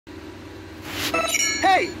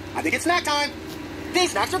Hey, I think it's snack time.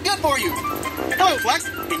 These snacks are good for you. Hello, Flex.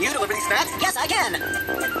 Can you deliver these snacks? Yes, I can.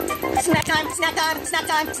 Snack time, snack time, snack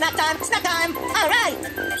time, snack time, snack time. All right.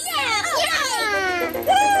 Yeah!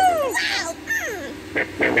 Woo! Wow!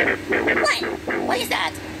 What is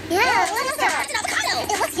that? Yeah, what is that? It's an avocado.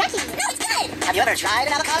 It looks yucky. No, it's good. Have you ever tried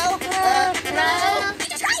an avocado? No.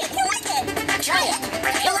 Try it. You'll like it. Try it.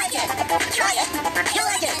 You'll like it. Try it. You'll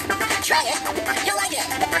like it. Try it. You'll like it.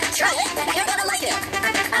 Try it. You're gonna like it.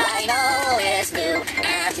 I know it's new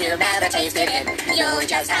and you've never tasted it. You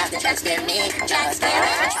just have to trust in me. Just give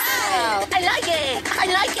it a try. I like it. I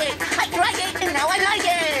like it. I tried it and now I like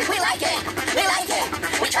it. We like it. We like it.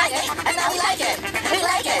 We tried it and now we like it. We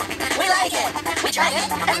like it. We like it. We tried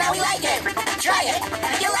it and now we like it. Try it.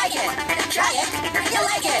 You like it. Try it. You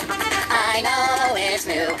like it. I know it's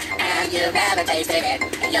new and you've never tasted it.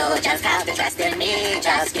 You just have to trust in me.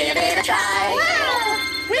 Just give it a try. Wow!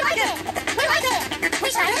 We like it. We like it. We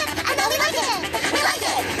tried it, and now we like it. We like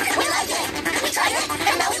it. We like it. We tried it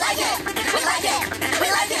and now we like it. We like it. We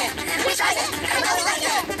like it. We tried it and now we like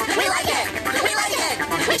it. We like it. We like it.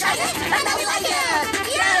 We tried it and now we like it.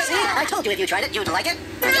 Yeah! See, I told you if you tried it, you'd like it.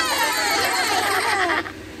 Yeah!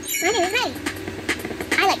 My name is Ray.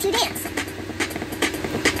 I like to dance.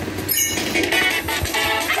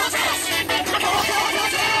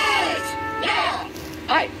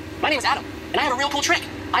 Hi, my name is Adam, and I have a real cool trick.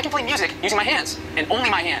 I can play music using my hands, and only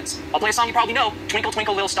my hands. I'll play a song you probably know, Twinkle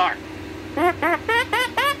Twinkle Little Star.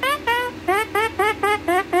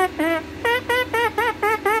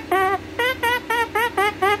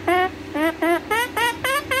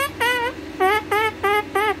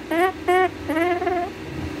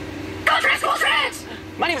 Cool tricks!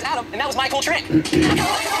 My name is Adam, and that was my cool trick.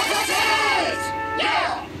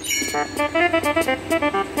 Yeah!